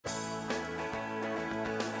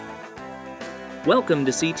Welcome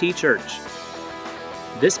to CT Church.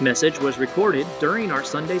 This message was recorded during our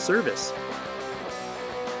Sunday service.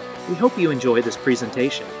 We hope you enjoy this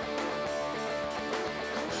presentation.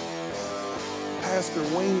 Pastor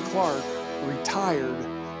Wayne Clark retired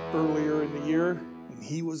earlier in the year, and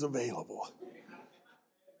he was available.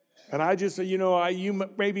 And I just, you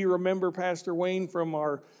maybe remember Pastor Wayne from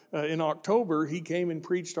our, in October, he came and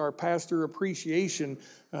preached our Pastor Appreciation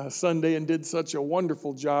Sunday and did such a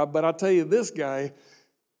wonderful job. But I'll tell you, this guy,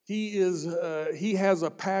 he has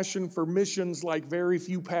a passion for missions like very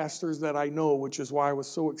few pastors that I know, which is why I was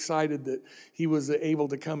so excited that he was able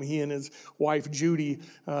to come. He and his wife, Judy,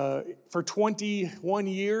 for 21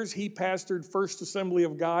 years, he pastored First Assembly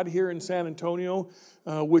of God here in San Antonio,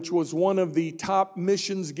 which was one of the top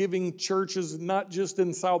missions-giving churches, not just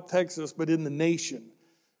in South Texas, but in the nation.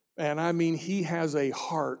 And I mean, he has a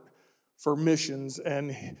heart for missions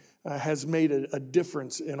and has made a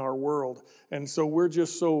difference in our world. And so we're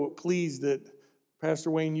just so pleased that,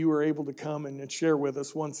 Pastor Wayne, you were able to come and share with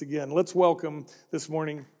us once again. Let's welcome this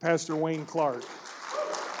morning Pastor Wayne Clark.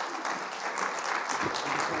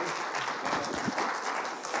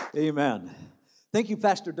 Amen. Thank you,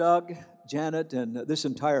 Pastor Doug, Janet, and this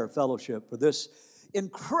entire fellowship for this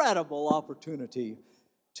incredible opportunity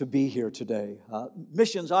to be here today.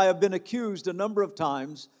 Missions, I have been accused a number of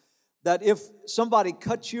times that if somebody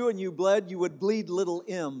cut you and you bled, you would bleed little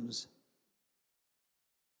M's.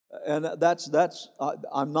 And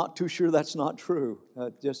I'm not too sure that's not true.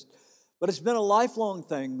 But it's been a lifelong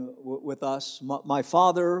thing with us. My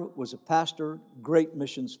father was a pastor, great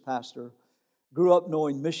missions pastor, grew up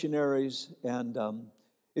knowing missionaries, and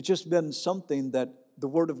it's just been something that the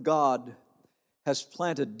Word of God has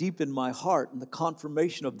planted deep in my heart, and the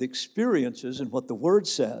confirmation of the experiences and what the Word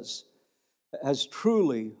says has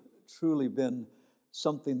truly been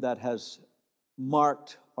something that has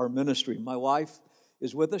marked our ministry. My wife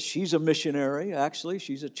is with us. She's a missionary, actually.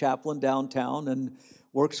 She's a chaplain downtown and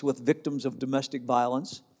works with victims of domestic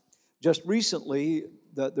violence. Just recently,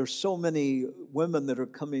 there's so many women that are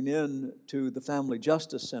coming in to the Family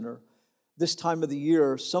Justice Center. This time of the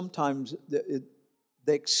year, sometimes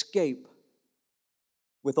they escape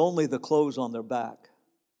with only the clothes on their back.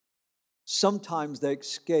 Sometimes they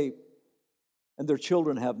escape and their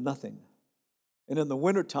children have nothing. And in the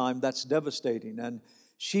wintertime, that's devastating. And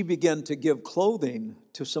she began to give clothing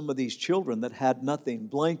to some of these children that had nothing,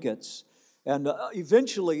 blankets. And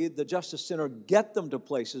eventually, the Justice Center get them to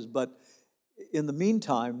places, but in the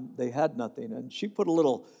meantime, they had nothing. And she put a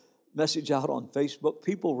little message out on Facebook.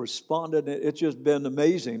 People responded. It's just been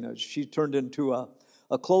amazing. She turned into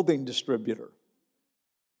a clothing distributor.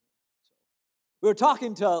 We were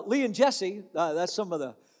talking to Lee and Jesse.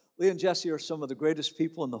 Lee and Jesse are some of the greatest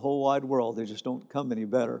people in the whole wide world. They just don't come any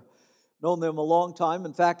better. Known them a long time.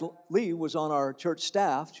 In fact, Lee was on our church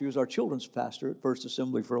staff. She was our children's pastor at First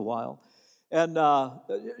Assembly for a while. And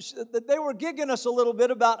they were gigging us a little bit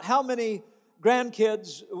about how many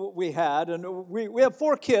grandkids we had. And we have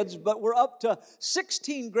 4 kids, but we're up to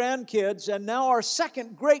 16 grandkids, and now our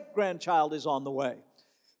second great-grandchild is on the way.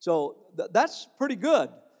 So that's pretty good,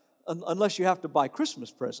 unless you have to buy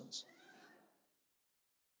Christmas presents.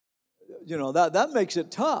 That makes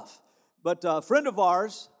it tough. But a friend of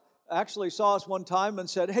ours actually saw us one time and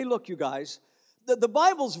said, hey, look, you guys, the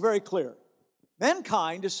Bible's very clear.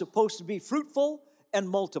 Mankind is supposed to be fruitful and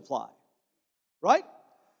multiply, right?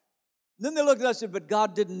 And then they looked at us and said, but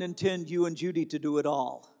God didn't intend you and Judy to do it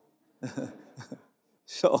all.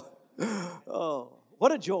 So,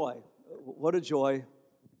 what a joy. What a joy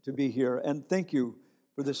to be here. And thank you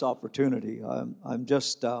for this opportunity. I'm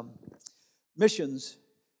just, missions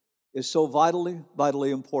is so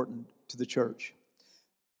vitally important to the church.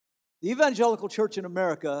 The evangelical church in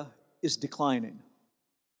America is declining.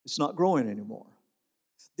 It's not growing anymore.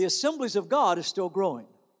 The Assemblies of God is still growing.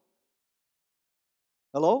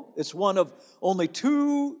 Hello? It's one of only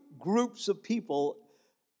 2 groups of people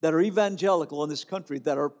that are evangelical in this country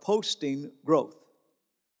that are posting growth.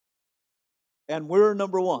 And we're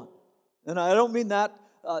number 1. And I don't mean that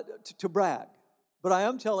to brag, but I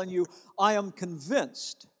am telling you, I am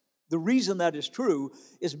convinced the reason that is true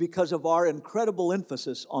is because of our incredible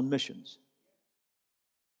emphasis on missions.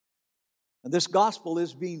 And this gospel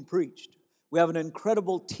is being preached. We have an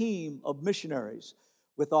incredible team of missionaries.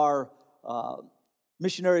 With our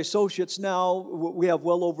missionary associates now, we have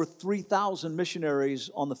well over 3,000 missionaries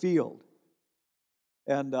on the field.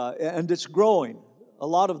 And it's growing. A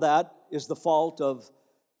lot of that is the fault of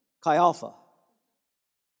Chi Alpha.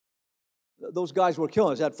 Those guys were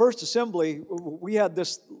killing us. At First Assembly, we had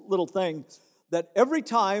this little thing that every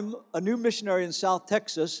time a new missionary in South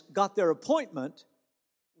Texas got their appointment,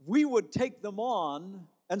 we would take them on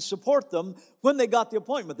and support them when they got the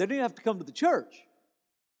appointment. They didn't have to come to the church.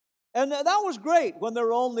 And that was great when there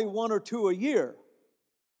were only one or two a year.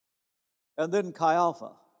 And then Chi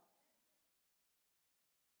Alpha.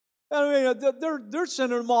 I mean, they're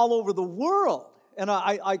sending them all over the world. And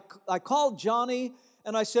I called Johnny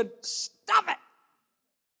and I said, "Stop it!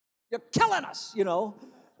 You're killing us," you know.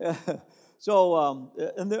 So,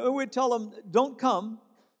 and then we'd tell them, "Don't come.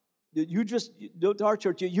 You just, to our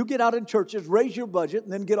church, you get out in churches, raise your budget,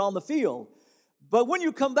 and then get on the field. But when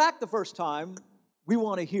you come back the first time, we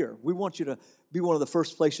want to hear. We want you to be one of the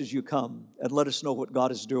first places you come and let us know what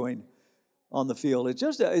God is doing on the field."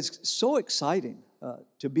 It's so exciting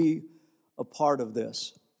to be a part of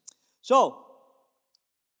this. So,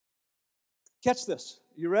 catch this.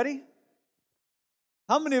 You ready?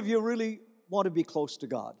 How many of you really want to be close to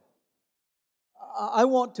God? I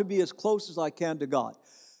want to be as close as I can to God.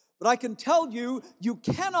 But I can tell you, you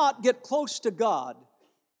cannot get close to God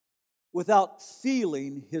without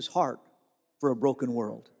feeling His heart for a broken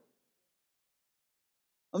world.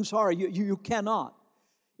 I'm sorry, you cannot.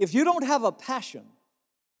 If you don't have a passion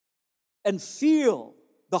and feel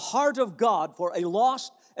the heart of God for a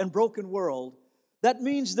lost and broken world, that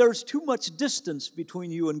means there's too much distance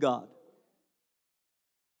between you and God.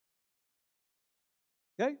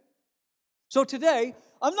 Okay? So today,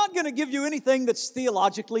 I'm not going to give you anything that's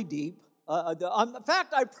theologically deep. In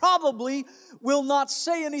fact, I probably will not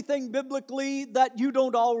say anything biblically that you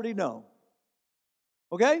don't already know.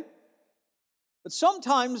 Okay? But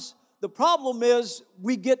sometimes the problem is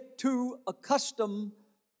we get too accustomed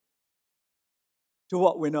to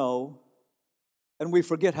what we know and we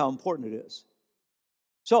forget how important it is.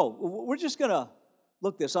 So we're just going to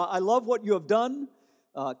look this. I love what you have done.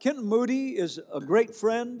 Kenton Moody is a great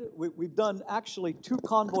friend. We've done actually 2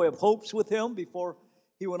 Convoy of Hopes with him before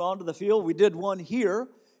he went on to the field. We did one here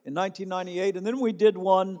in 1998, and then we did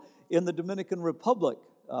one in the Dominican Republic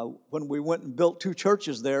when we went and built 2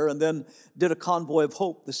 churches there, and then did a Convoy of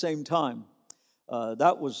Hope the same time.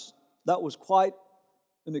 That was quite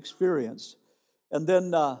an experience. And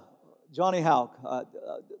then Johnny Houck,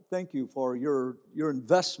 thank you for your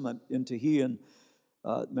investment into he and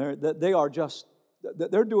Mary.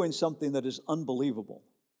 They're doing something that is unbelievable.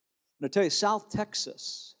 And I tell you, South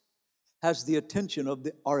Texas has the attention of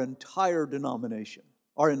our entire denomination,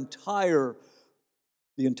 the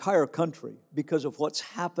entire country, because of what's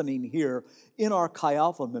happening here in our Chi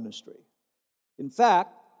Alpha ministry. In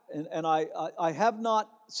fact, and I have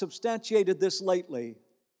not substantiated this lately,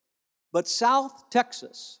 but South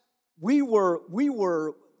Texas, we were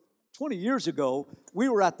 20 years ago, we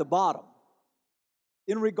were at the bottom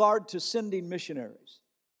in regard to sending missionaries.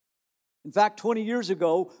 In fact, 20 years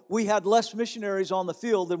ago, we had less missionaries on the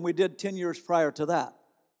field than we did 10 years prior to that.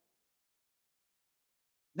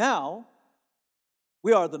 Now,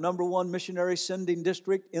 we are the #1 missionary sending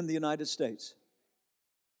district in the United States.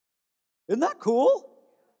 Isn't that cool?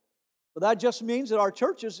 But that just means that our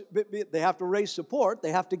churches, they have to raise support.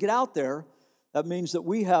 They have to get out there. That means that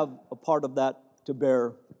we have a part of that to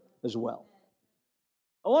bear as well.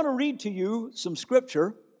 I want to read to you some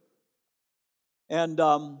scripture, and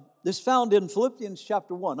this is found in Philippians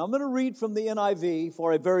chapter 1. I'm going to read from the NIV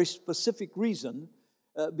for a very specific reason,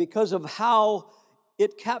 because of how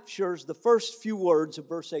it captures the first few words of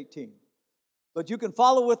verse 18. But you can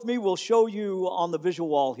follow with me. We'll show you on the visual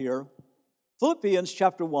wall here. Philippians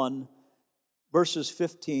chapter 1, verses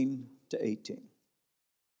 15 to 18.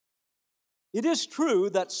 It is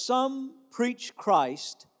true that some preach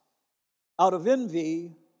Christ out of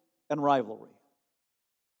envy and rivalry,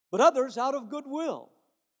 but others out of goodwill.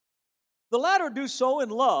 The latter do so in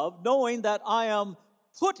love, knowing that I am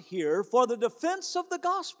put here for the defense of the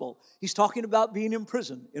gospel. He's talking about being in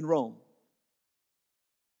prison in Rome.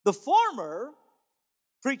 The former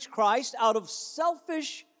preach Christ out of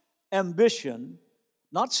selfish ambition,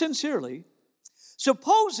 not sincerely,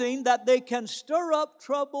 supposing that they can stir up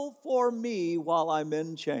trouble for me while I'm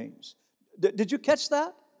in chains. Did you catch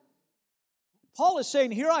that? Paul is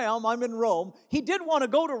saying, here I am, I'm in Rome. He did want to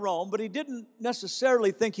go to Rome, but he didn't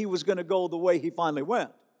necessarily think he was going to go the way he finally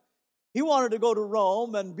went. He wanted to go to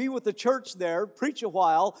Rome and be with the church there, preach a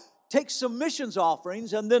while, take some missions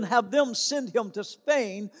offerings, and then have them send him to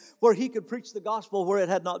Spain where he could preach the gospel where it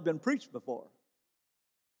had not been preached before.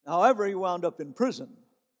 However, he wound up in prison,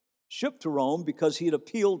 shipped to Rome because he had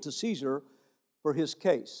appealed to Caesar for his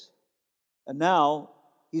case. And now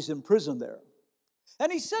he's in prison there.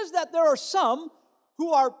 And he says that there are some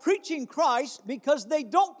who are preaching Christ because they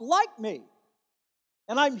don't like me.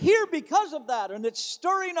 And I'm here because of that, and it's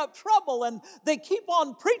stirring up trouble, and they keep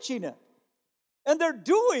on preaching it. And they're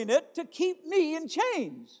doing it to keep me in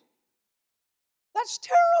chains. That's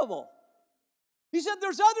terrible. He said,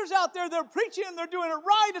 there's others out there that are preaching and they're doing it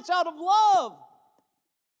right. It's out of love.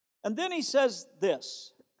 And then he says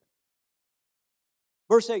this,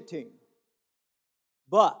 verse 18.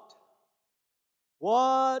 But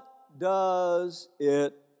what does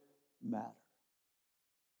it matter?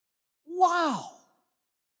 Wow.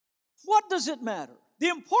 What does it matter? The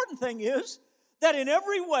important thing is that in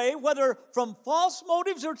every way, whether from false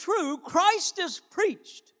motives or true, Christ is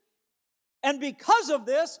preached. And because of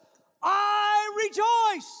this, I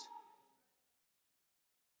rejoice.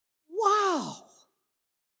 Wow.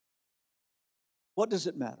 What does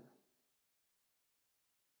it matter?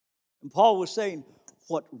 And Paul was saying,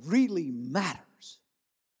 what really matters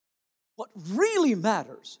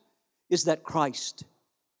is that Christ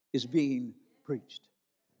is being preached.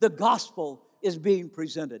 The gospel is being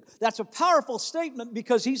presented. That's a powerful statement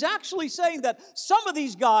because he's actually saying that some of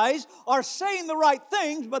these guys are saying the right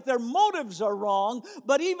things, but their motives are wrong.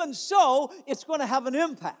 But even so, it's going to have an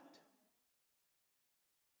impact.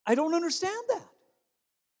 I don't understand that.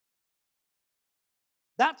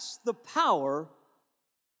 That's the power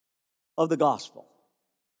of the gospel.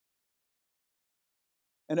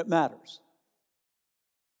 And it matters.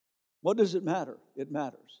 What does it matter? It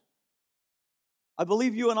matters. I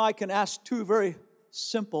believe you and I can ask two very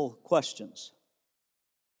simple questions.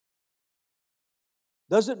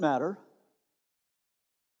 Does it matter?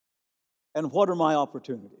 And what are my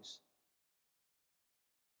opportunities?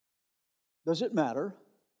 Does it matter?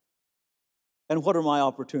 And what are my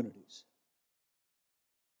opportunities?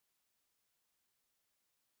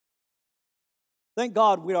 Thank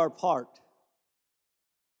God we are part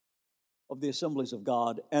of the Assemblies of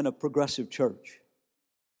God and a progressive church.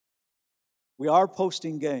 We are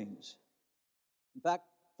posting gains. In fact,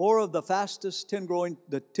 four of the 10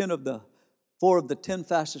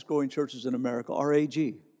 fastest growing churches in America are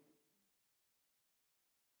AG.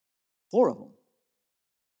 4 of them.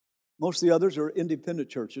 Most of the others are independent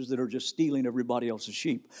churches that are just stealing everybody else's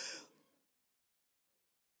sheep.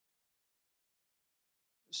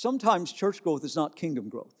 Sometimes church growth is not kingdom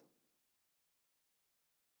growth.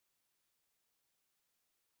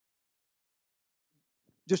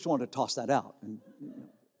 Just wanted to toss that out.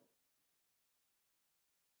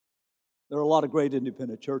 There are a lot of great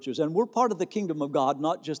independent churches, and we're part of the kingdom of God,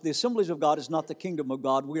 not just the Assemblies of God is not the kingdom of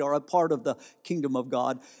God. We are a part of the kingdom of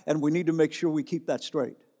God, and we need to make sure we keep that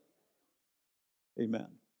straight. Amen.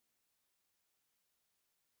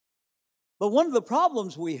 But one of the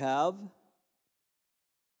problems we have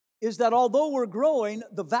is that although we're growing,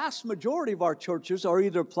 the vast majority of our churches are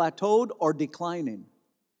either plateaued or declining.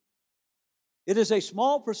 It is a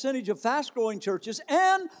small percentage of fast-growing churches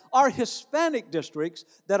and our Hispanic districts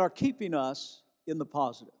that are keeping us in the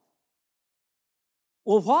positive.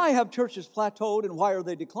 Well, why have churches plateaued and why are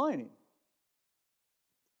they declining?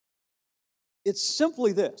 It's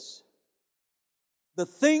simply this. The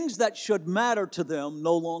things that should matter to them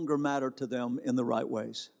no longer matter to them in the right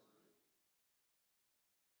ways.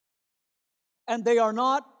 And they are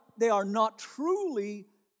not truly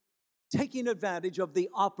taking advantage of the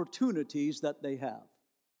opportunities that they have.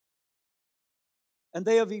 And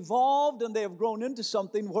they have evolved and they have grown into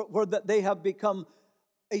something where they have become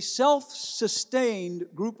a self-sustained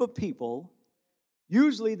group of people,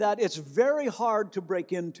 usually that it's very hard to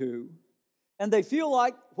break into, and they feel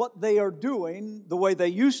like what they are doing, the way they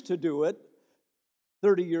used to do it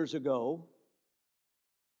 30 years ago,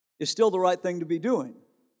 is still the right thing to be doing.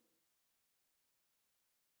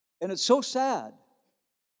 And it's so sad.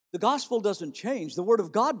 The gospel doesn't change. The word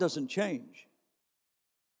of God doesn't change.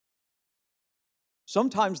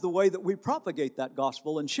 Sometimes the way that we propagate that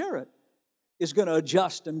gospel and share it is going to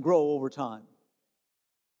adjust and grow over time.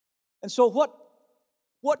 And so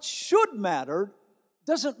what should matter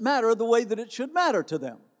doesn't matter the way that it should matter to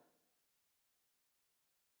them.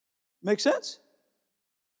 Make sense?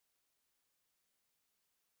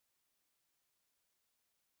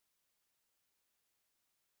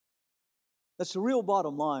 That's the real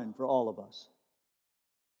bottom line for all of us.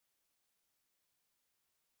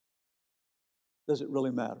 Does it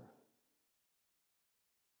really matter?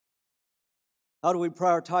 How do we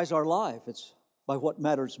prioritize our life? It's by what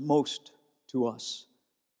matters most to us.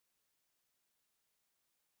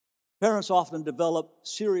 Parents often develop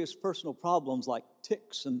serious personal problems like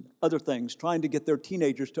tics and other things, trying to get their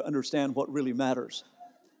teenagers to understand what really matters.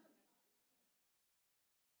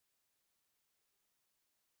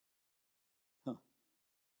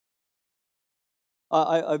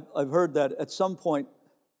 I've heard that at some point,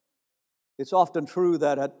 it's often true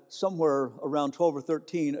that at somewhere around 12 or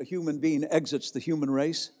 13, a human being exits the human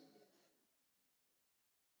race.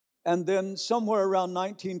 and then somewhere around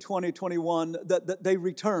 1920, 21, that they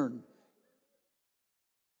return.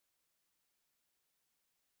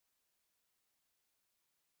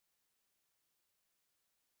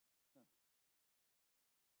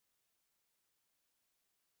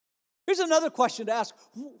 Here's another question to ask.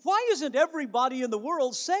 Why isn't everybody in the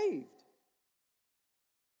world saved?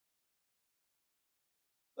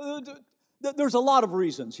 There's a lot of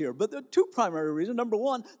reasons here, but there are two primary reasons. Number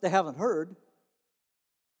one, they haven't heard.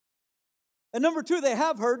 And number two, they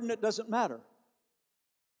have heard and it doesn't matter.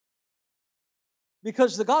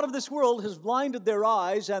 Because the God of this world has blinded their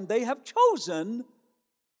eyes and they have chosen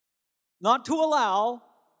not to allow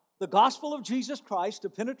the gospel of Jesus Christ to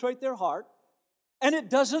penetrate their heart, and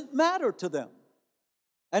it doesn't matter to them.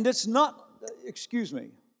 And it's not, excuse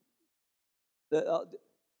me,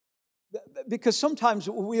 because sometimes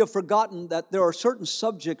we have forgotten that there are certain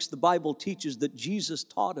subjects the Bible teaches that Jesus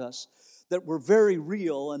taught us that were very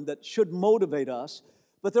real and that should motivate us.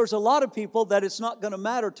 But there's a lot of people that it's not going to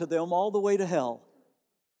matter to them all the way to hell.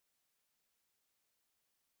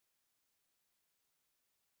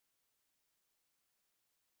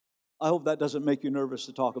 I hope that doesn't make you nervous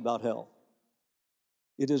to talk about hell.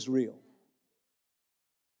 It is real.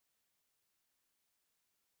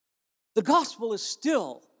 The gospel is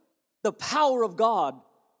still the power of God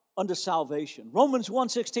unto salvation. Romans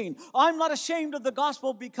 1:16, I'm not ashamed of the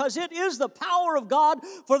gospel because it is the power of God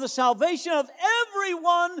for the salvation of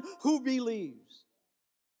everyone who believes.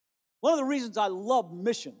 One of the reasons I love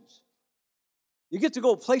missions, you get to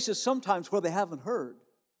go places sometimes where they haven't heard.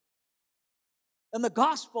 And the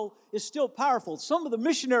gospel is still powerful. Some of the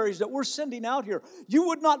missionaries that we're sending out here, you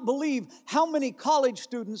would not believe how many college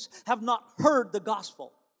students have not heard the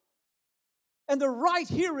gospel. And they're right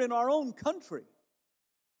here in our own country.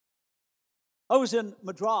 I was in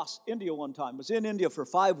Madras, India one time. I was in India for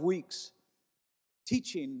 5 weeks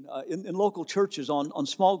teaching in local churches on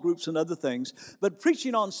small groups and other things, but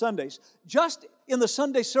preaching on Sundays. Just in the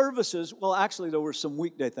Sunday services, well, actually there were some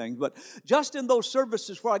weekday things, but just in those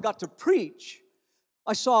services where I got to preach,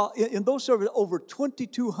 I saw in those services over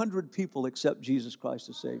 2,200 people accept Jesus Christ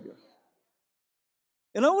as Savior.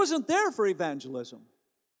 And I wasn't there for evangelism.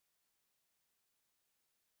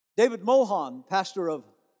 David Mohan, pastor of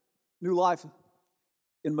New Life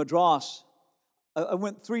in Madras, I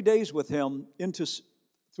went 3 days with him into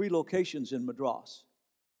 3 locations in Madras.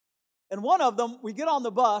 And one of them, we get on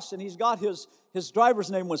the bus, and he's got his driver's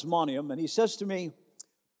name was Maniam, and he says to me,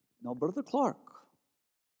 now, Brother Clark,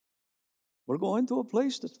 we're going to a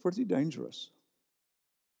place that's pretty dangerous.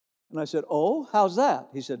 And I said, oh, how's that?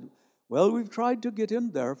 He said, well, we've tried to get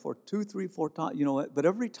in there for 2, 3, 4 times, but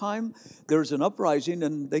every time there's an uprising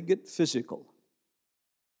and they get physical.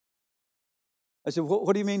 I said,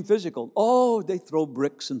 what do you mean physical? Oh, they throw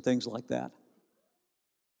bricks and things like that.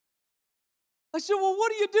 I said, well,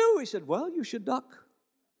 what do you do? He said, well, you should duck.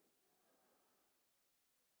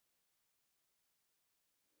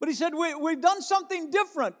 But he said, we've done something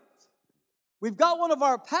different. We've got one of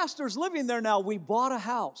our pastors living there now. We bought a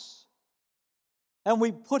house. And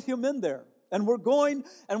we put him in there. And we're going,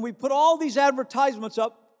 and we put all these advertisements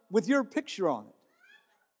up with your picture on it.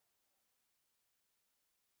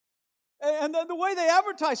 And then the way they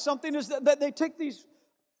advertise something is that they take these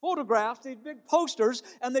photographs, these big posters,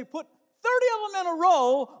 and they put 30 of them in a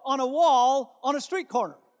row on a wall on a street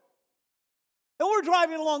corner. And we're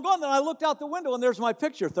driving along going, then I looked out the window and there's my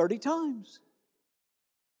picture 30 times.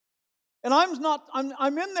 And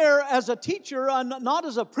I'm in there as a teacher, not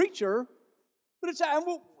as a preacher, but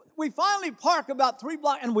we finally park about 3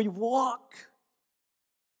 blocks and we walk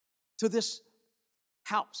to this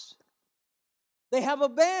house. They have a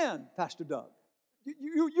band, Pastor Doug.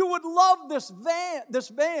 You would love this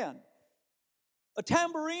band. A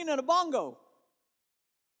tambourine and a bongo.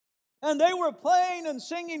 And they were playing and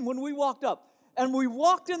singing when we walked up. And we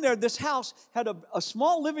walked in there. This house had a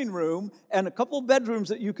small living room and a couple of bedrooms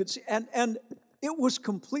that you could see. And it was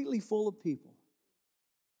completely full of people.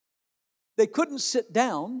 They couldn't sit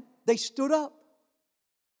down. They stood up.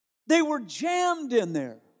 They were jammed in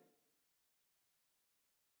there.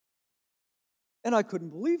 And I couldn't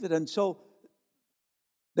believe it. And so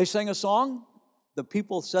they sang a song. The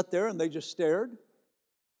people sat there and they just stared.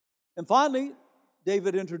 And finally,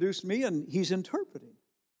 David introduced me and he's interpreting.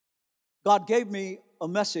 God gave me a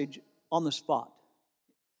message on the spot.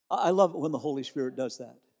 I love it when the Holy Spirit does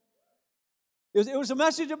that. It was a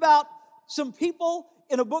message about some people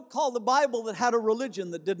in a book called the Bible that had a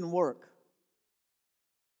religion that didn't work.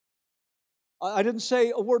 I didn't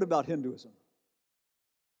say a word about Hinduism.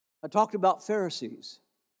 I talked about Pharisees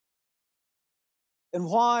and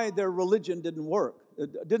why their religion didn't work.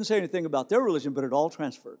 It didn't say anything about their religion, but it all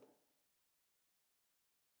transferred.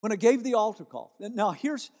 when I gave the altar call. Now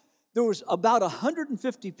there was about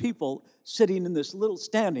 150 people standing in this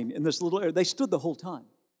little area. They stood the whole time.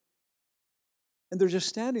 And they're just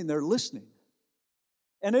standing there listening.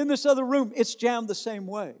 And in this other room, it's jammed the same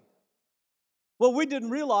way. What we didn't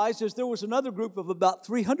realize is there was another group of about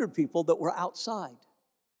 300 people that were outside.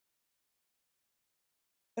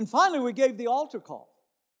 And finally, we gave the altar call.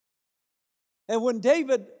 And when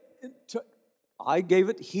I gave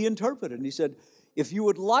it, he interpreted. And he said, if you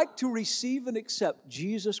would like to receive and accept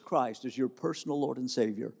Jesus Christ as your personal Lord and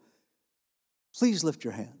Savior, please lift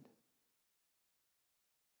your hand.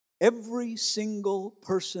 Every single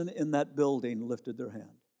person in that building lifted their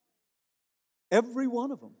hand. Every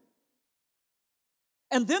one of them.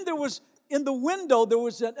 And then in the window, there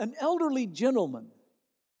was an elderly gentleman.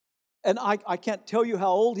 And I can't tell you how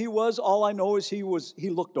old he was. All I know is he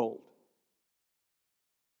looked old.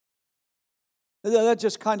 And that's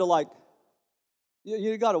just kind of like,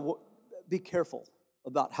 you got to be careful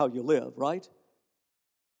about how you live, right?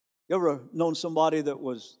 You ever known somebody that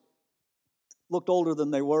looked older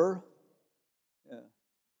than they were? Yeah.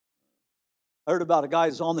 I heard about a guy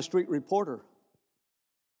who's on the street reporter.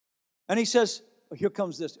 And he says, here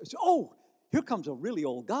comes this. Oh, here comes a really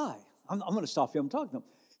old guy. I'm going to stop him talking to him.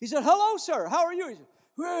 He said, hello, sir. How are you? He said,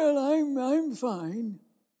 well, I'm fine.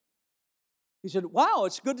 He said, wow,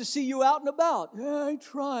 it's good to see you out and about. Yeah, I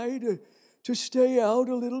try to stay out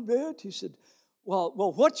a little bit. He said, well,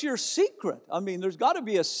 what's your secret? I mean, there's got to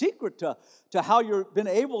be a secret to how you've been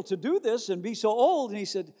able to do this and be so old. And he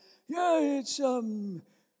said, yeah, it's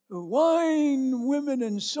wine, women,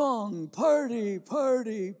 and song, party,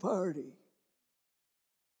 party, party.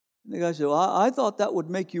 And the guy said, well, I thought that would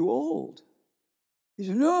make you old. He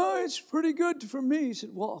said, no, it's pretty good for me. He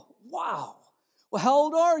said, well, wow. Well, how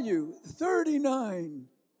old are you? 39.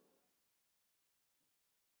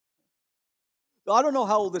 I don't know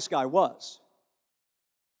how old this guy was,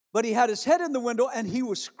 but he had his head in the window and he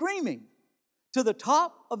was screaming to the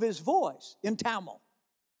top of his voice in Tamil.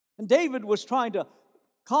 And David was trying to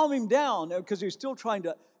calm him down because he was still trying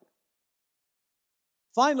to.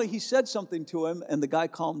 Finally, he said something to him and the guy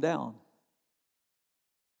calmed down.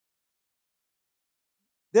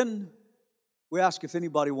 Then we asked if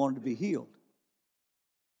anybody wanted to be healed.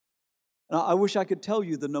 And I wish I could tell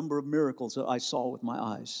you the number of miracles that I saw with my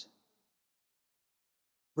eyes.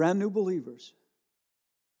 Brand new believers.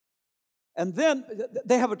 And then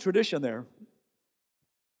they have a tradition there.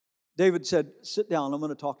 David said, sit down, I'm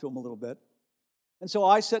going to talk to him a little bit. And so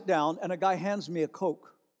I sit down and a guy hands me a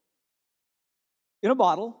Coke in a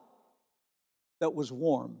bottle that was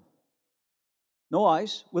warm. No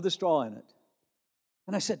ice, with a straw in it.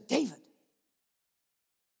 And I said, David,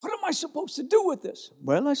 what am I supposed to do with this?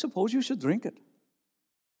 Well, I suppose you should drink it.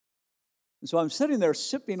 And so I'm sitting there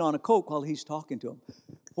sipping on a Coke while he's talking to him.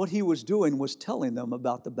 What he was doing was telling them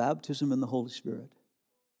about the baptism in the Holy Spirit.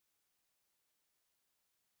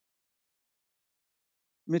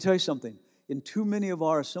 Let me tell you something. In too many of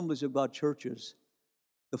our Assemblies of God churches,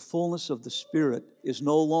 the fullness of the Spirit is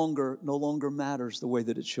no longer matters the way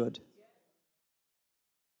that it should.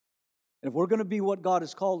 And if we're going to be what God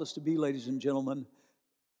has called us to be, ladies and gentlemen,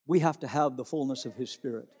 we have to have the fullness of His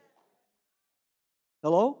Spirit.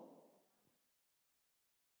 Hello?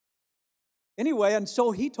 Anyway, and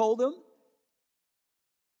so he told them,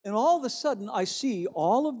 and all of a sudden I see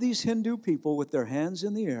all of these Hindu people with their hands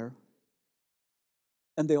in the air,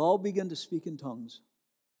 and they all begin to speak in tongues.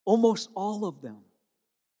 Almost all of them.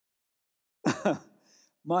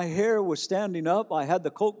 My hair was standing up. I had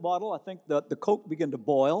the Coke bottle. I think the Coke began to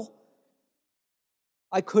boil.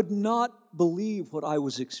 I could not believe what I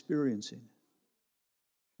was experiencing.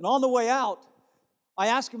 And on the way out, I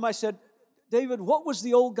asked him, I said, David, what was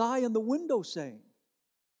the old guy in the window saying?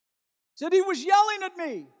 He said, he was yelling at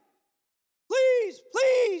me. Please,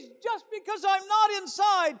 please, just because I'm not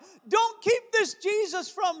inside, don't keep this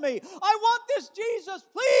Jesus from me. I want this Jesus.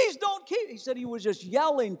 Please don't keep. He said he was just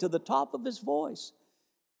yelling to the top of his voice.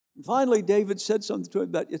 And finally, David said something to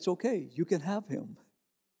him that it's okay. You can have him.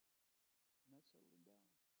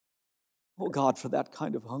 Oh, God, for that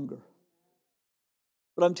kind of hunger.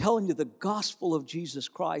 But I'm telling you, the gospel of Jesus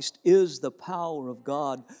Christ is the power of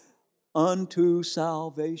God unto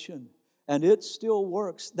salvation. And it still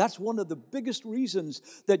works. That's one of the biggest reasons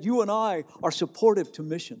that you and I are supportive to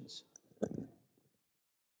missions.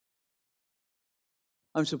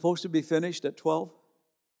 I'm supposed to be finished at 12?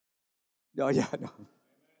 No, yeah, no.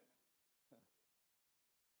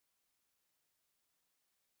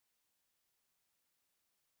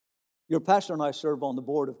 Your pastor and I serve on the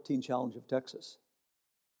board of Teen Challenge of Texas.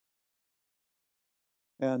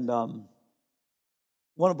 And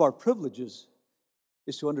one of our privileges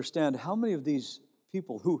is to understand how many of these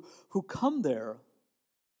people who come there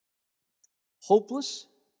hopeless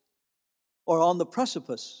or on the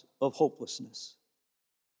precipice of hopelessness,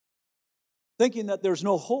 thinking that there's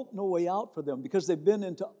no hope, no way out for them because they've been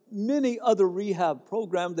into many other rehab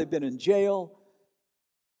programs, they've been in jail,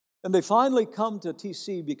 and they finally come to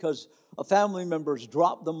TC because a family member's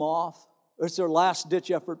dropped them off. It's their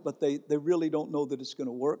last-ditch effort, but they really don't know that it's going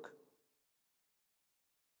to work.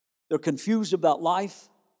 They're confused about life,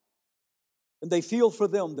 and they feel for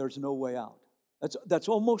them there's no way out. That's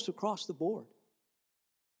almost across the board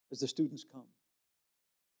as the students come.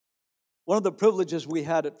 One of the privileges we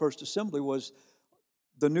had at First Assembly was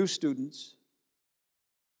the new students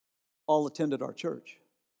all attended our church.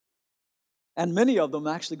 And many of them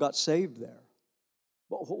actually got saved there.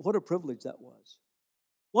 What a privilege that was.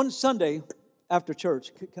 One Sunday after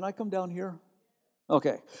church, can I come down here?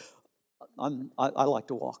 Okay, I like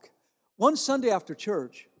to walk. One Sunday after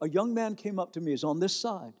church, a young man came up to me. He's on this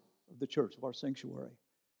side of the church, of our sanctuary.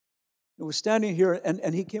 And was standing here,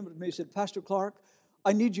 and he came up to me and said, Pastor Clark,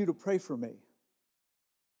 I need you to pray for me.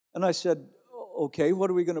 And I said, okay, what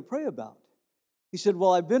are we going to pray about? He said,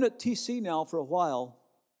 well, I've been at TC now for a while,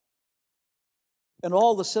 and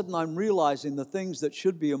all of a sudden I'm realizing the things that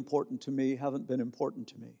should be important to me haven't been important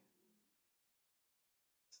to me.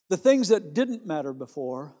 The things that didn't matter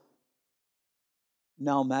before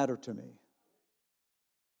now matter to me.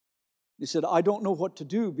 He said, I don't know what to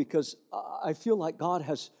do because I feel like God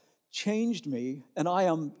has changed me and I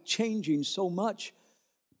am changing so much.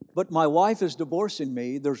 But my wife is divorcing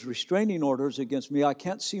me. There's restraining orders against me. I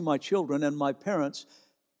can't see my children, and my parents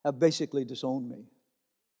have basically disowned me.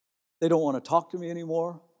 They don't want to talk to me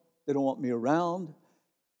anymore. They don't want me around.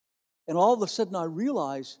 And all of a sudden I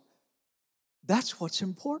realize that's what's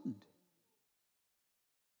important.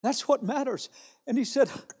 That's what matters. And he said,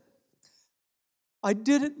 I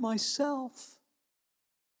did it myself.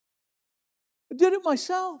 I did it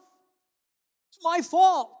myself. It's my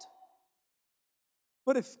fault.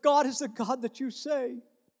 But if God is the God that you say,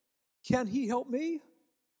 can He help me?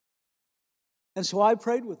 And so I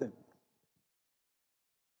prayed with him.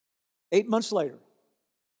 8 months later,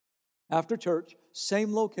 after church,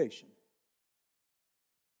 same location.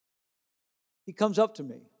 He comes up to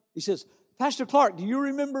me. He says, Pastor Clark, do you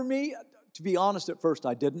remember me? To be honest, at first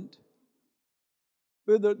I didn't.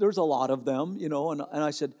 There's a lot of them, you know, and I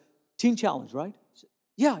said, Teen Challenge, right? He said,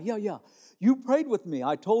 yeah. You prayed with me.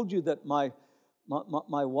 I told you that my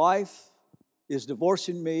wife is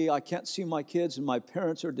divorcing me. I can't see my kids, and my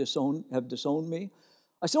parents have disowned me.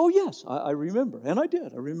 I said, oh, yes, I remember. And I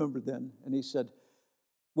did. I remembered then. And he said,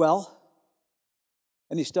 well,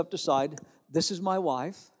 and he stepped aside. This is my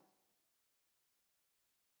wife.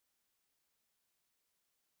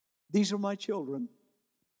 These are my children.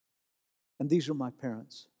 And these are my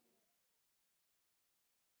parents.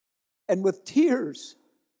 And with tears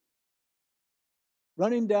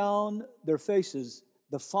running down their faces,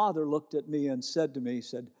 the father looked at me and said to me, he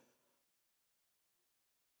said,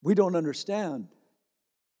 we don't understand.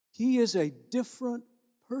 He is a different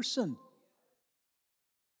person.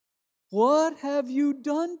 What have you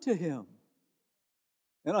done to him?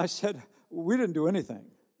 And I said, we didn't do anything.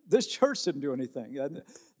 This church didn't do anything.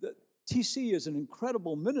 The TC is an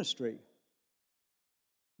incredible ministry,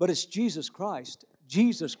 but it's Jesus Christ.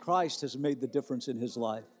 Jesus Christ has made the difference in his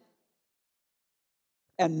life.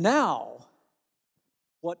 And now,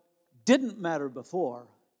 what didn't matter before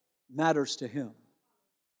matters to him.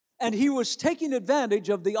 And he was taking advantage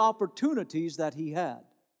of the opportunities that he had.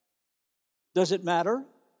 Does it matter?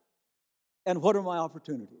 And what are my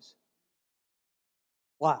opportunities?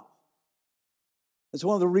 Wow. It's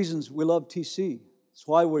one of the reasons we love TC. It's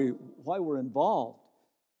why we're involved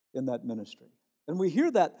in that ministry. And we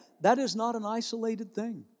hear that is not an isolated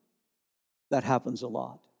thing. That happens a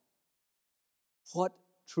lot. What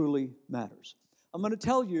truly matters? I'm going to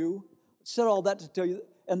tell you, said all that to tell you,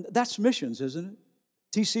 and that's missions, isn't it?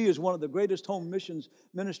 TC is one of the greatest home missions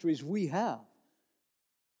ministries we have.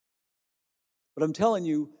 But I'm telling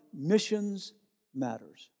you, missions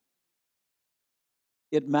matters.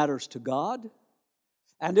 It matters to God,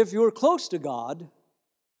 and if you're close to God,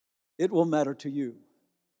 it will matter to you.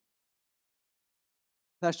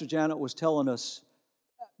 Pastor Janet was telling us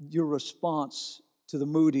your response to the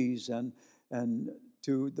Moody's and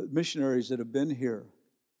to the missionaries that have been here.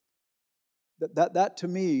 That to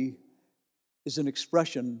me is an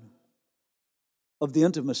expression of the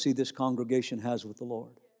intimacy this congregation has with the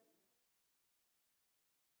Lord.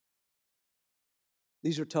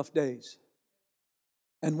 These are tough days.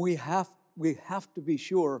 And we have to be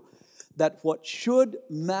sure that what should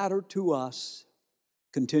matter to us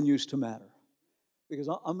continues to matter. Because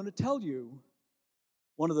I'm going to tell you,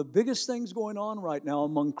 one of the biggest things going on right now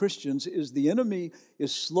among Christians is the enemy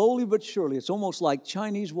is slowly but surely, it's almost like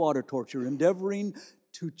Chinese water torture, endeavoring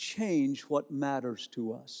to change what matters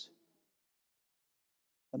to us.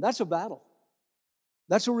 And that's a battle.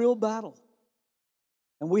 That's a real battle.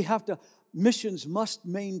 And we have to, missions must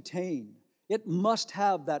maintain. It must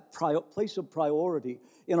have that place of priority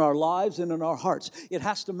in our lives and in our hearts. It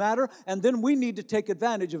has to matter, and then we need to take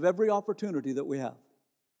advantage of every opportunity that we have.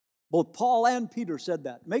 Both Paul and Peter said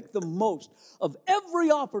that. Make the most of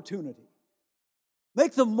every opportunity.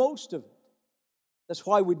 Make the most of it. That's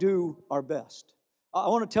why we do our best. I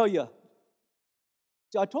want to tell you,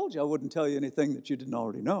 I told you I wouldn't tell you anything that you didn't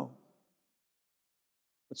already know.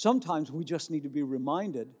 But sometimes we just need to be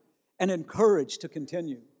reminded and encouraged to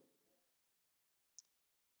continue.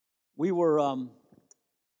 We were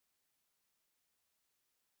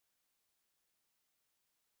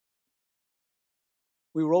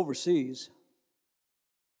overseas.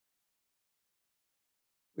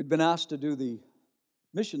 We'd been asked to do the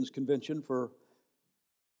missions convention for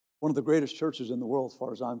one of the greatest churches in the world, as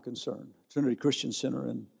far as I'm concerned, Trinity Christian Center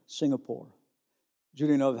in Singapore.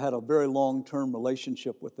 Judy and I have had a very long-term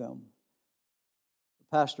relationship with them.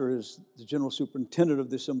 The pastor is the general superintendent of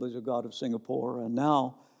the Assemblies of God of Singapore, and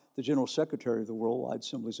now the general secretary of the Worldwide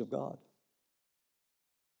Assemblies of God.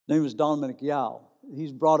 His name is Dominic Yao.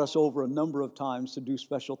 He's brought us over a number of times to do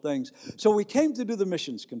special things. So we came to do the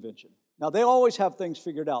missions convention. Now, they always have things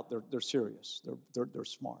figured out. They're serious. They're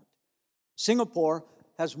smart. Singapore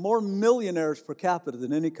has more millionaires per capita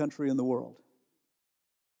than any country in the world.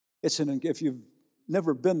 If you've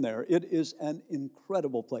never been there, it is an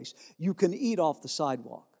incredible place. You can eat off the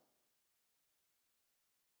sidewalk.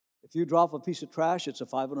 If you drop a piece of trash, it's a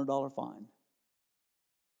 $500 fine.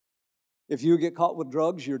 If you get caught with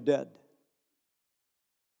drugs, you're dead.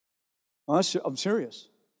 I'm serious.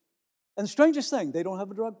 And the strangest thing, they don't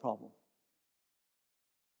have a drug problem.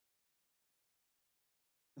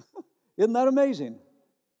 Isn't that amazing?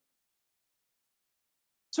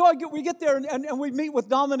 So we get there and we meet with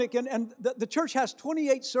Dominic, and the church has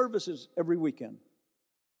 28 services every weekend.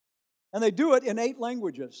 And they do it in 8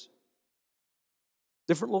 languages.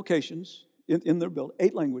 Different locations in their building,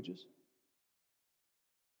 8 languages.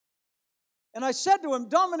 And I said to him,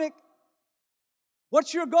 Dominic,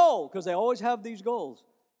 what's your goal? Because they always have these goals.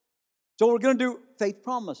 So we're going to do faith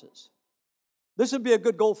promises. This would be a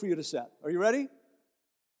good goal for you to set. Are you ready?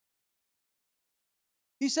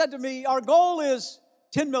 He said to me, our goal is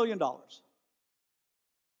 $10 million.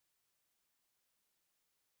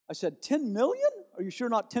 I said, 10 million? Are you sure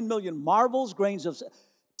not 10 million marbles, grains of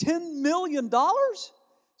 $10 million?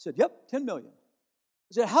 He said, yep, 10 million.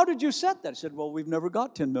 I said, how did you set that? He said, well, we've never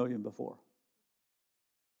got 10 million before.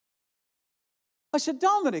 I said,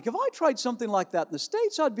 Dominic, if I tried something like that in the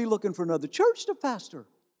States, I'd be looking for another church to pastor.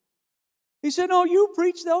 He said, no, you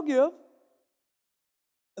preach, they'll give.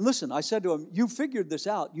 And listen, I said to him, you figured this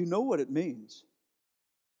out. You know what it means.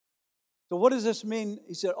 So what does this mean?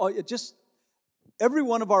 He said, every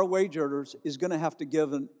one of our wage earners is going to have to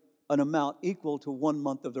give an amount equal to 1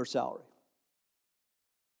 month of their salary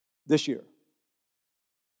this year. I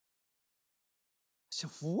said,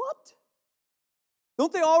 what?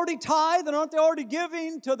 Don't they already tithe and aren't they already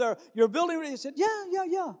giving to your building? He said, yeah.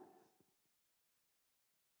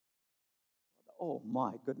 Oh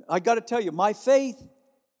my goodness. I got to tell you, my faith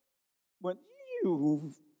went,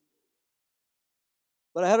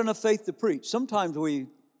 but I had enough faith to preach. Sometimes we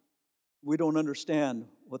don't understand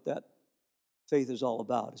what that faith is all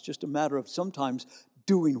about. It's just a matter of sometimes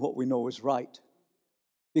doing what we know is right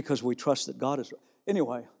because we trust that God is right.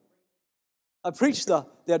 Anyway, I preached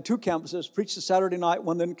they had 2 campuses, preached the Saturday night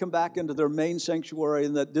one, then come back into their main sanctuary,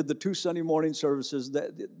 and that did the 2 Sunday morning services.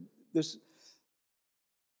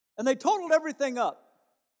 And they totaled everything up.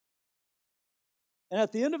 And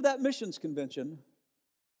at the end of that missions convention,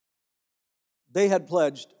 they had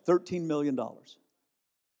pledged $13 million.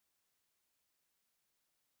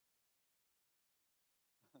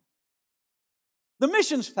 The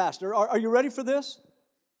missions pastor, are you ready for this?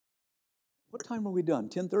 What time are we done?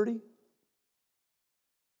 10:30?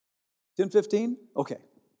 10:15? Okay.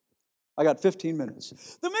 I got 15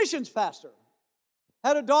 minutes. The missions pastor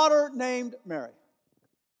had a daughter named Mary.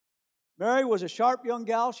 Mary was a sharp young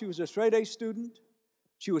gal. She was a straight A student.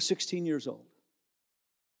 She was 16 years old.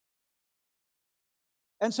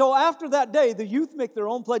 And so after that day, the youth make their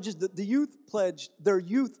own pledges. Their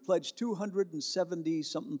youth pledged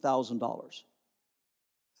 $270-something thousand.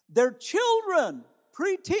 Their children,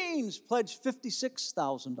 preteens, pledged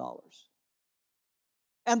 $56,000.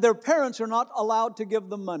 And their parents are not allowed to give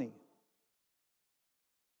them money.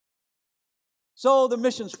 So the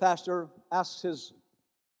missions pastor asks his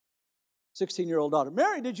 16-year-old daughter,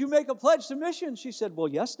 Mary, did you make a pledge to missions? She said, well,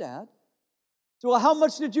 yes, Dad. So, well, how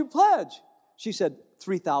much did you pledge? She said,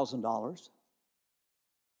 $3,000.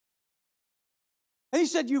 And he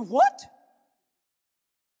said, you what?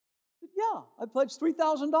 Yeah, I pledged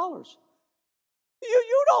 $3,000.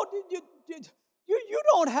 You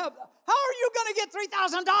don't have, how are you going to get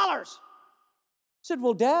 $3,000? I said,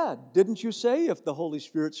 well, Dad, didn't you say if the Holy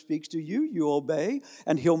Spirit speaks to you, you obey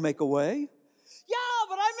and He'll make a way? Yeah,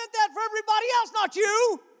 but I meant that for everybody else, not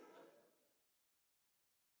you.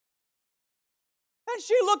 And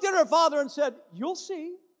she looked at her father and said, you'll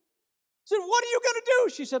see. I said, what are you going to do?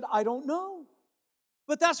 She said, I don't know.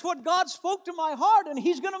 But that's what God spoke to my heart, and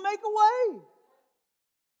He's going to make a way.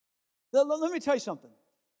 Let me tell you something.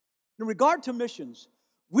 In regard to missions,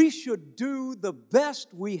 we should do the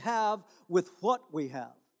best we have with what we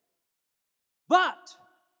have. But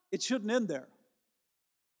it shouldn't end there.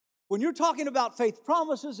 When you're talking about faith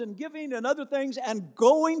promises and giving and other things and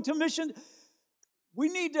going to mission, we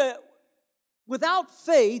need to, without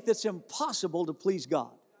faith, it's impossible to please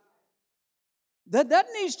God. That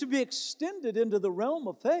needs to be extended into the realm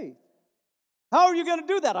of faith. How are you going to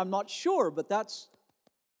do that? I'm not sure, but that's...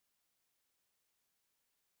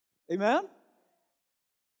 Amen?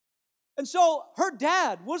 And so her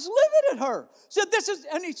dad was livid at her.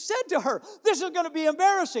 And he said to her, this is going to be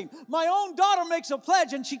embarrassing. My own daughter makes a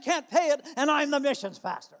pledge and she can't pay it, and I'm the missions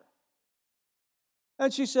pastor.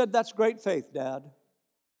 And she said, that's great faith, Dad.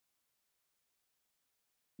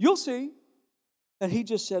 You'll see. And he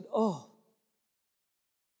just said, oh.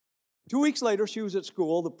 2 weeks later, she was at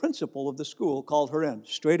school. The principal of the school called her in.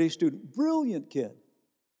 Straight A student, brilliant kid.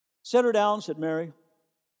 Set her down, said, Mary,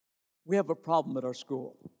 we have a problem at our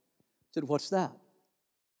school. I said, what's that?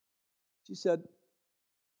 She said,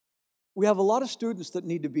 we have a lot of students that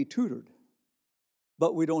need to be tutored,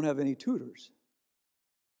 but we don't have any tutors.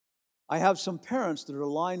 I have some parents that are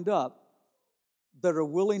lined up that are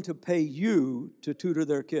willing to pay you to tutor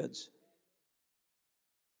their kids.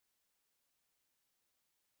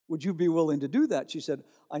 Would you be willing to do that? She said,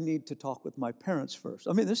 I need to talk with my parents first.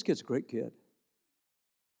 I mean, this kid's a great kid.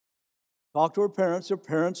 Talked to her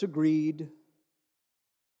parents agreed.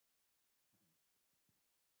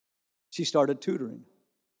 She started tutoring.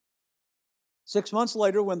 6 months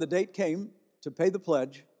later, when the date came to pay the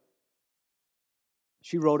pledge,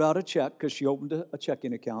 she wrote out a check, because she opened a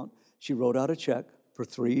checking account. She wrote out a check for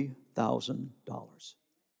 $3,000.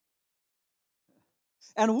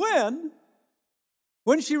 And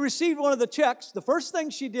when she received one of the checks, the first thing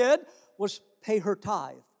she did was pay her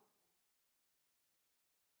tithe.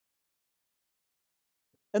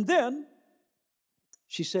 And then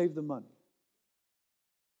she saved the money.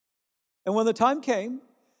 And when the time came,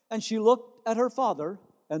 and she looked at her father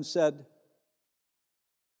and said,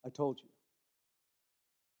 I told you.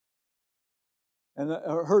 And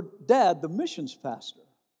her dad, the missions pastor,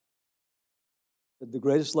 said, the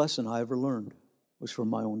greatest lesson I ever learned was from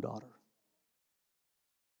my own daughter.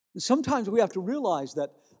 And sometimes we have to realize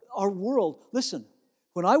that our world, listen,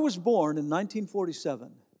 when I was born in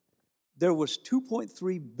 1947, there was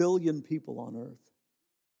 2.3 billion people on earth.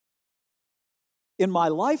 In my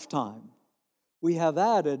lifetime, we have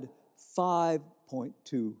added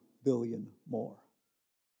 5.2 billion more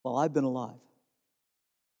while I've been alive.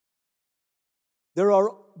 There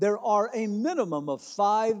are a minimum of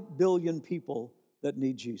 5 billion people that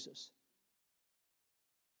need Jesus.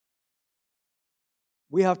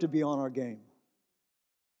 We have to be on our game.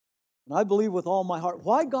 And I believe with all my heart,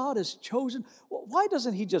 why God has chosen, why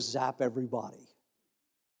doesn't He just zap everybody?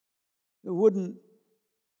 It wouldn't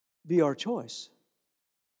be our choice.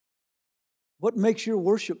 What makes your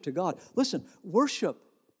worship to God? Listen, worship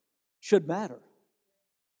should matter.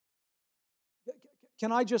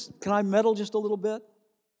 Can I meddle just a little bit?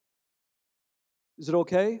 Is it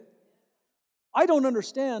okay? I don't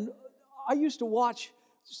understand. I used to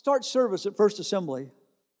start service at First Assembly,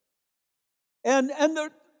 and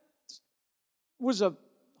there was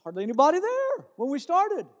hardly anybody there when we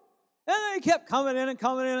started. And they kept coming in and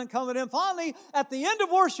coming in and coming in. Finally, at the end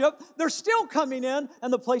of worship, they're still coming in,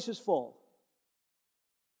 and the place is full.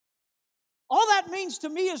 All that means to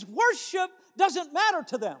me is worship doesn't matter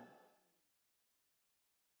to them.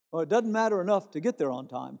 Well, it doesn't matter enough to get there on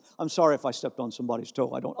time. I'm sorry if I stepped on somebody's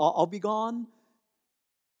toe. I'll be gone.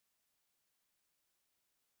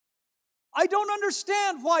 I don't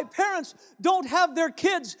understand why parents don't have their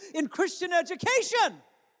kids in Christian education.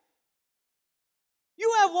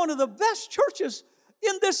 You have one of the best churches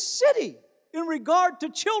in this city in regard to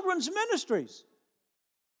children's ministries.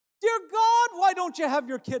 Dear God, why don't you have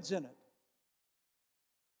your kids in it?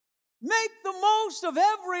 Make the most of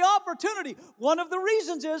every opportunity. One of the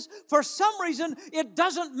reasons is, for some reason, it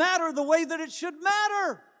doesn't matter the way that it should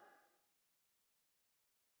matter.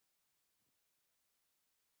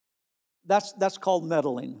 That's called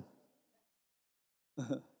meddling.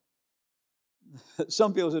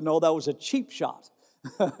 Some people said, no, that was a cheap shot.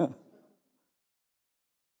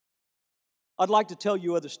 I'd like to tell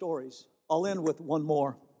you other stories. I'll end with one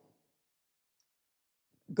more.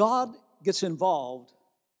 God gets involved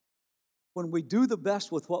when we do the best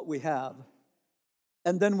with what we have,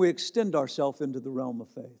 and then we extend ourselves into the realm of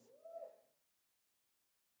faith.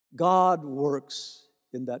 God works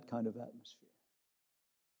in that kind of atmosphere.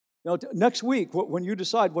 You know, next week, when you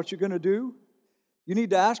decide what you're going to do, you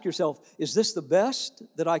need to ask yourself, is this the best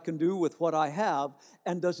that I can do with what I have,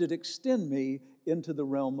 and does it extend me into the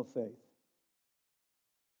realm of faith?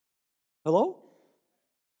 Hello?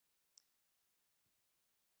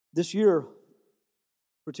 This year,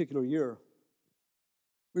 particular year,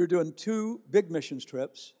 we were doing 2 big missions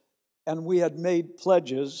trips, and we had made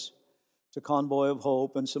pledges to Convoy of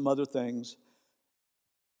Hope and some other things.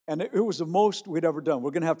 And it was the most we'd ever done.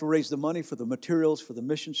 We're going to have to raise the money for the materials for the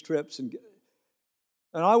missions trips. And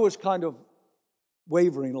I was kind of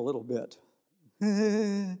wavering a little bit.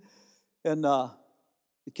 And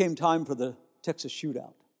it came time for the Texas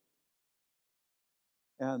Shootout.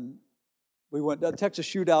 And we went, the Texas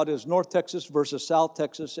Shootout is North Texas versus South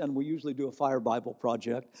Texas, and we usually do a Fire Bible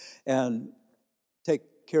project and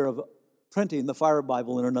take care of printing the Fire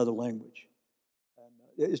Bible in another language.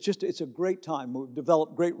 And it's a great time. We've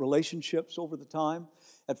developed great relationships over the time.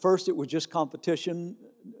 At first it was just competition,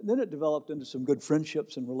 then it developed into some good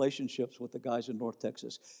friendships and relationships with the guys in North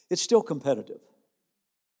Texas. It's still competitive.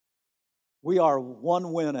 We are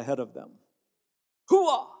 1 win ahead of them.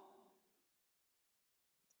 Hooah!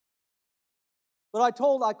 But I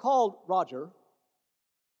called Roger,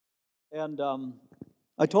 and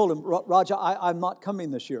I told him, Roger, I'm not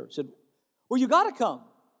coming this year. He said, well, you got to come.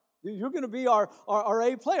 You're going to be our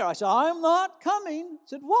A player. I said, I'm not coming. He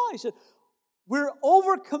said, why? He said, we're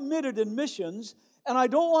overcommitted in missions, and I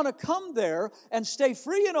don't want to come there and stay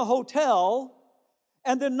free in a hotel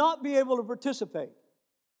and then not be able to participate.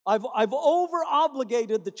 I've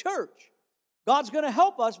over-obligated the church. God's going to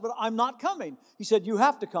help us, but I'm not coming. He said, you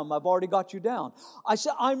have to come. I've already got you down. I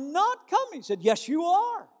said, I'm not coming. He said, yes, you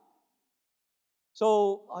are.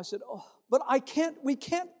 So I said, oh, but we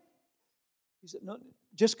can't. He said, no,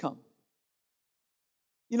 just come.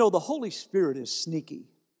 You know, the Holy Spirit is sneaky.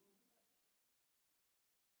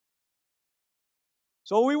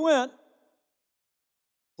 So we went,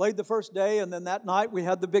 played the first day, and then that night we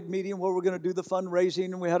had the big meeting where we're going to do the fundraising,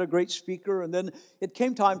 and we had a great speaker, and then it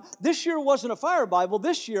came time. This year wasn't a Fire Bible.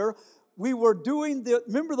 This year we were doing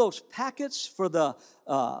remember those packets for the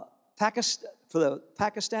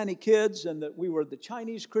Pakistani kids, and that we were the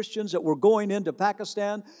Chinese Christians that were going into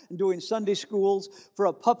Pakistan and doing Sunday schools. For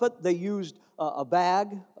a puppet, they used a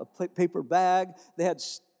bag, a paper bag. They had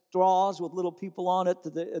straws with little people on it.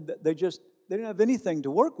 They didn't have anything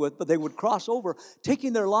to work with, but they would cross over,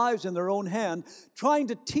 taking their lives in their own hand, trying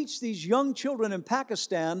to teach these young children in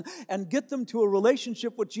Pakistan and get them to a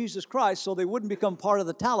relationship with Jesus Christ so they wouldn't become part of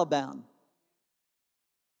the Taliban.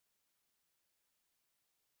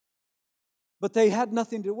 But they had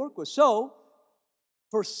nothing to work with. So,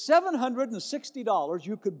 for $760,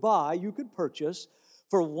 you could purchase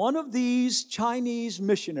for one of these Chinese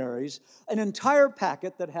missionaries an entire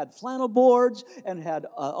packet that had flannel boards and had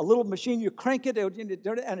a little machine. You crank it, and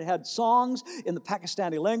it had songs in the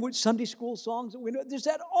Pakistani language, Sunday school songs that we know. There's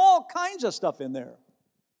had all kinds of stuff in there.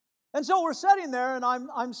 And so we're sitting there, and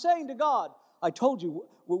I'm saying to God, I told you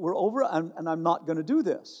we're over, and I'm not going to do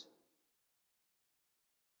this.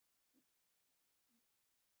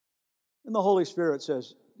 And the Holy Spirit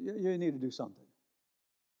says, you need to do something.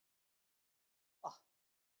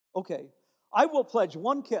 Okay, I will pledge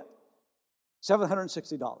 1 kit,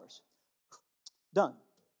 $760. Done.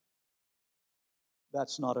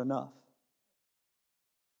 That's not enough.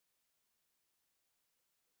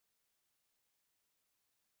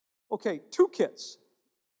 Okay, 2 kits.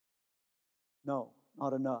 No,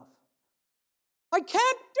 not enough. I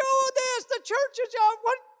can't do this. The church is out.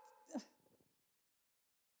 What?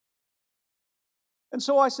 And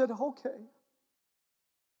so I said, okay.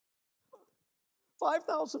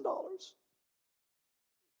 $5,000.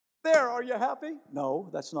 There, are you happy?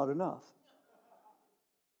 No, that's not enough.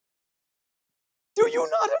 Do you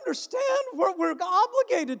not understand? We're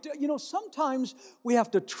obligated to, sometimes we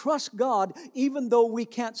have to trust God even though we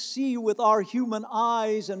can't see with our human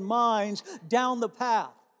eyes and minds down the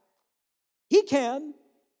path. He can.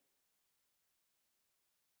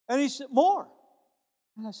 And he said, more.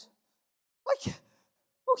 And I said, $10,000.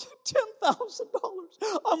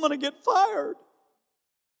 I'm going to get fired.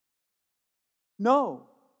 No,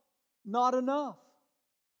 not enough.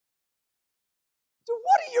 So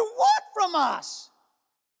what do you want from us?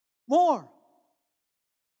 More.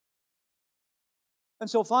 And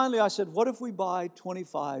so finally I said, what if we buy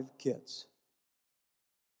 25 kits?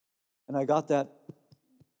 And I got that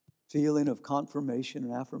feeling of confirmation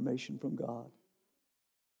and affirmation from God.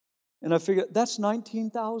 And I figured, that's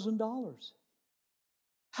 $19,000.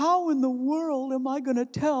 How in the world am I going to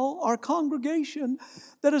tell our congregation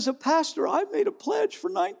that as a pastor I've made a pledge for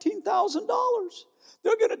 $19,000?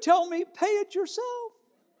 They're going to tell me, pay it yourself.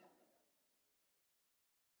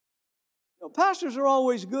 You know, pastors are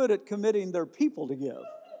always good at committing their people to give.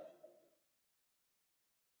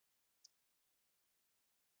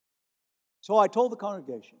 So I told the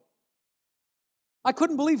congregation. I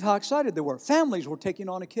couldn't believe how excited they were. Families were taking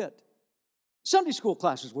on a kit. Sunday school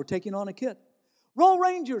classes were taking on a kit. Royal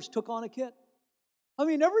Rangers took on a kit. I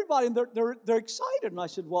mean, everybody, they're excited. And I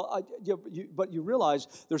said, well, but you realize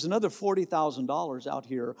there's another $40,000 out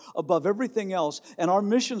here above everything else, and our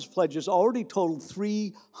missions pledges already totaled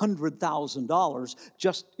 $300,000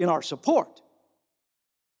 just in our support.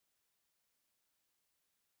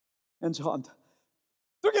 And so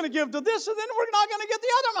they're going to give to this, and then we're not going to get the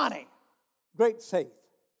other money. Great faith.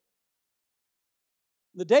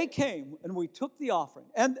 The day came and we took the offering.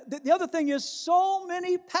 And the other thing is, so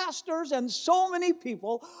many pastors and so many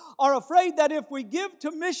people are afraid that if we give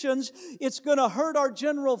to missions, it's going to hurt our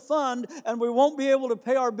general fund and we won't be able to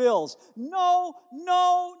pay our bills. No,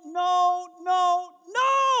 no, no, no,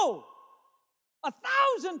 no!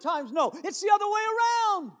 1,000 times no. It's the other way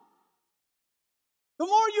around. The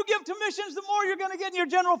more you give to missions, the more you're going to get in your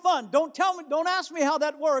general fund. Don't ask me how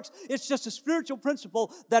that works. It's just a spiritual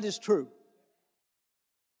principle that is true.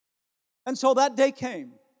 And so that day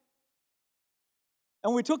came.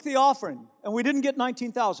 And we took the offering, and we didn't get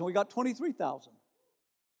 19,000, we got 23,000.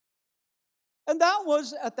 And that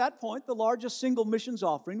was, at that point, the largest single missions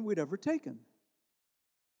offering we'd ever taken.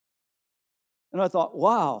 And I thought,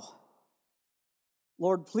 wow,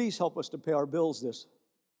 Lord, please help us to pay our bills this.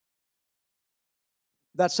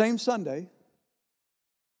 That same Sunday,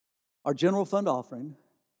 our general fund offering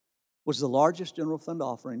was the largest general fund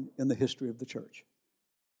offering in the history of the church.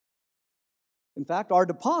 In fact, our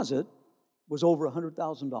deposit was over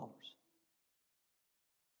 $100,000.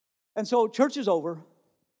 And so church is over.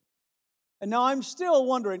 And now I'm still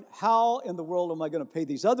wondering, how in the world am I going to pay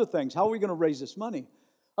these other things? How are we going to raise this money?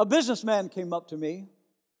 A businessman came up to me.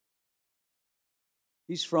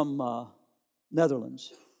 He's from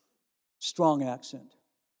Netherlands. Strong accent.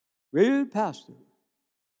 Really, Pastor,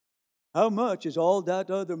 how much is all that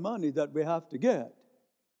other money that we have to get?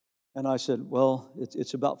 And I said, well,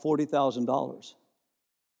 it's about $40,000.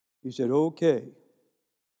 He said, okay.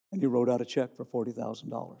 And he wrote out a check for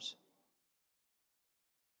 $40,000.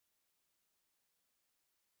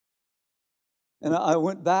 And I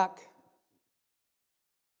went back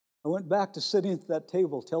to sitting at that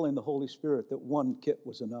table telling the Holy Spirit that one kit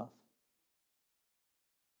was enough.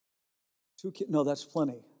 2 kits, no, that's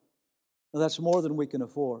plenty. No, that's more than we can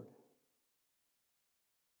afford.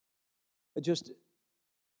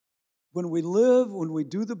 When we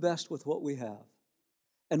do the best with what we have,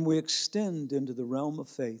 and we extend into the realm of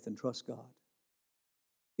faith and trust God,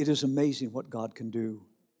 it is amazing what God can do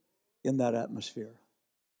in that atmosphere.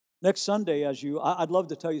 Next Sunday, I'd love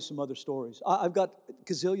to tell you some other stories. I've got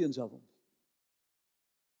gazillions of them.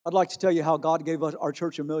 I'd like to tell you how God gave our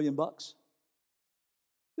church $1 million.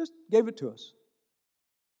 Just gave it to us.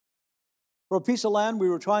 For a piece of land we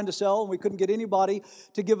were trying to sell, and we couldn't get anybody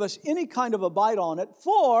to give us any kind of a bite on it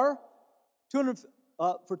for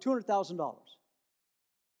 $200,000.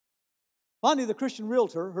 Finally, the Christian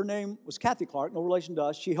realtor, her name was Kathy Clark, no relation to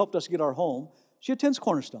us. She helped us get our home. She attends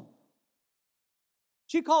Cornerstone.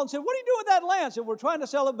 She called and said, what are you doing with that land? I said, we're trying to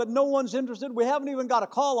sell it, but no one's interested. We haven't even got a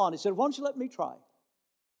call on it. He said, why don't you let me try?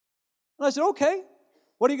 And I said, okay.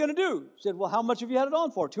 What are you going to do? He said, well, how much have you had it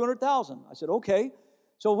on for? $200,000. I said, okay.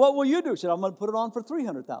 So what will you do? He said, I'm going to put it on for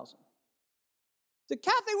 $300,000. I said,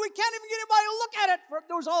 Kathy, we can't even get anybody to look at it.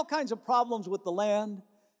 There was all kinds of problems with the land.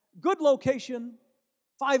 Good location.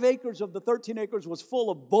 5 acres of the 13 acres was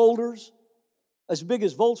full of boulders as big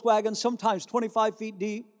as Volkswagens, sometimes 25 feet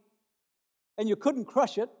deep. And you couldn't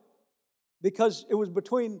crush it because it was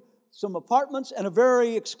between some apartments and a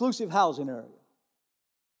very exclusive housing area.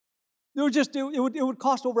 It would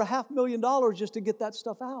cost over $500,000 just to get that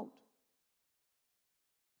stuff out.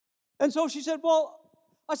 And so she said,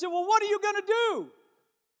 I said, what are you going to do?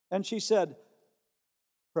 And she said,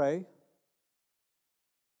 pray.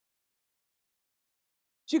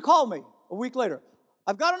 She called me a week later,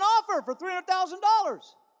 I've got an offer for $300,000.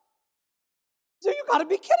 So you got to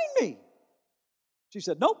be kidding me. She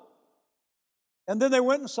said, nope. And then they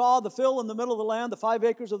went and saw the fill in the middle of the land, the 5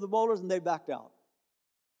 acres of the boulders, and they backed out.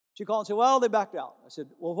 She called and said, well, they backed out. I said,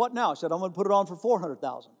 well, what now? She said, I'm going to put it on for $400,000.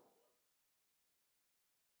 I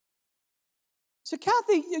said,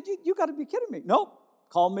 Kathy, you got to be kidding me. Nope.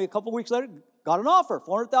 Called me a couple weeks later, got an offer,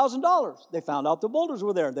 $400,000. They found out the boulders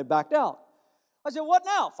were there, and they backed out. I said, what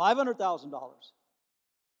now? $500,000.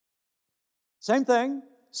 Same thing,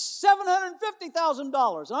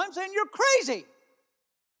 $750,000. And I'm saying, you're crazy.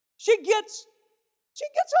 She gets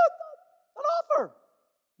an offer.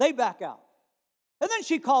 They back out. And then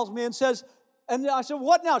she calls me and says, and I said,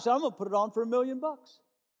 what now? She said, I'm going to put it on for $1 million. I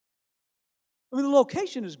mean, the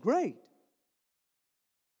location is great.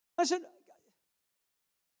 I said,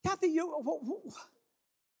 Kathy,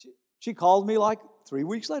 she called me like 3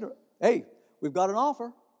 weeks later. Hey, we've got an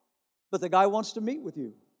offer, but the guy wants to meet with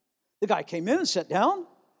you. The guy came in and sat down,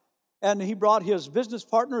 and he brought his business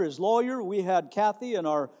partner, his lawyer. We had Kathy and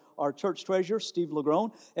our church treasurer, Steve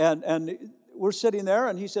Lagrone, and we're sitting there,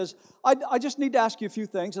 and he says, I just need to ask you a few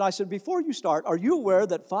things. And I said, before you start, are you aware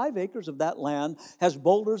that 5 acres of that land has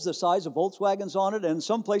boulders the size of Volkswagens on it, and in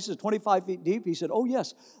some places 25 feet deep? He said, oh,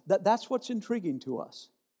 yes, that's what's intriguing to us.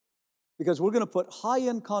 Because we're going to put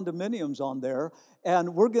high-end condominiums on there,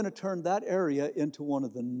 and we're going to turn that area into one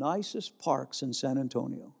of the nicest parks in San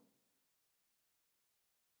Antonio.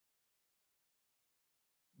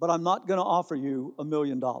 But I'm not going to offer you $1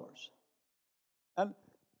 million. And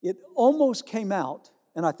it almost came out,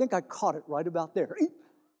 and I think I caught it right about there.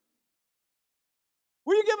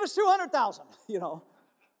 Will you give us $200,000?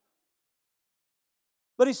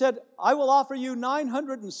 But he said, I will offer you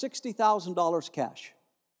 $960,000 cash.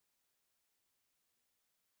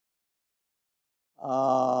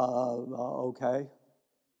 Okay.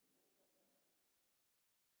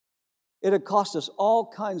 It had cost us all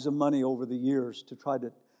kinds of money over the years to try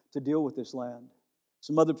to deal with this land.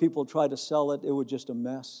 Some other people tried to sell it. It was just a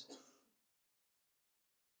mess.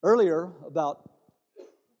 Earlier, about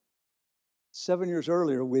 7 years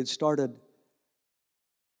earlier, we had started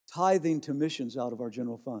tithing to missions out of our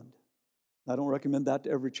general fund. I don't recommend that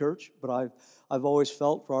to every church, but I've always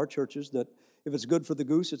felt for our churches that if it's good for the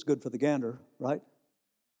goose, it's good for the gander, right?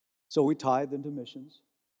 So we tithe into missions.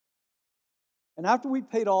 And after we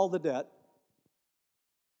paid all the debt,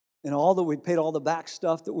 and we paid all the back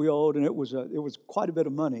stuff that we owed, and it was quite a bit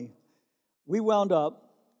of money, we wound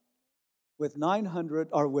up with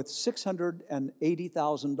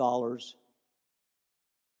 $680,000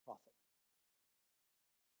 profit.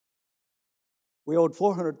 We owed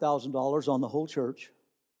 $400,000 on the whole church.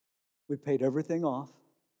 We paid everything off.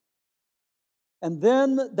 And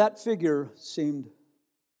then that figure seemed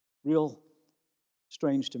real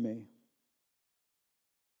strange to me.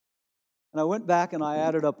 And I went back and I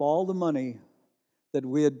added up all the money that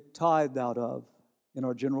we had tithed out of in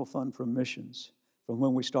our general fund from missions from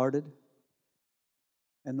when we started,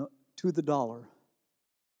 and to the dollar,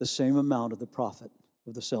 the same amount of the profit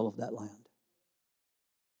of the sale of that land.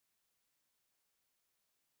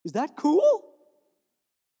 Is that cool?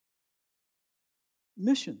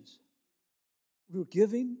 Missions. We're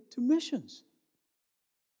giving to missions.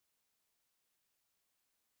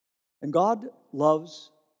 And God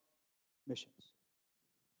loves missions.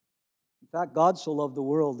 In fact, God so loved the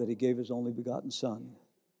world that He gave His only begotten Son,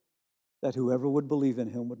 that whoever would believe in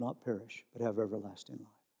Him would not perish, but have everlasting life.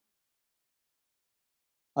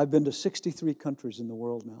 I've been to 63 countries in the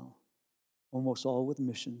world now, almost all with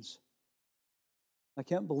missions. I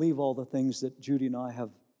can't believe all the things that Judy and I have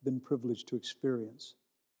been privileged to experience.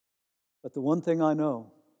 But the one thing I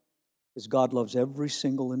know is God loves every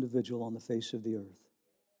single individual on the face of the earth.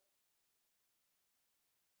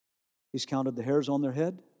 He's counted the hairs on their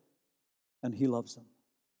head, and He loves them.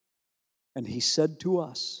 And He said to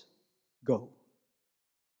us, go.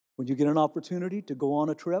 When you get an opportunity to go on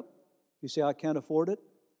a trip, you say, I can't afford it.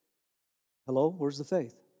 Hello, where's the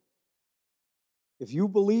faith? If you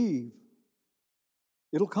believe,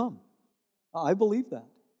 it'll come. I believe that.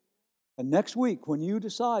 And next week, when you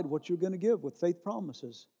decide what you're going to give with faith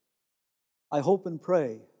promises, I hope and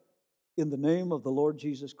pray in the name of the Lord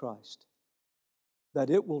Jesus Christ that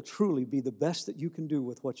it will truly be the best that you can do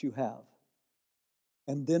with what you have,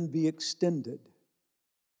 and then be extended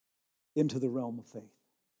into the realm of faith.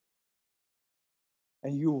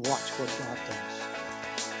 And you watch what God does.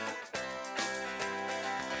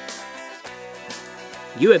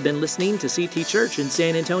 You have been listening to CT Church in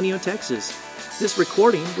San Antonio, Texas. This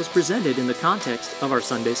recording was presented in the context of our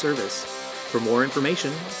Sunday service. For more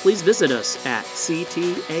information, please visit us at ctagsa.com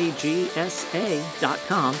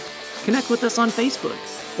Connect with us on Facebook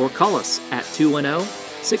or call us at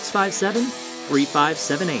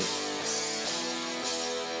 210-657-3578.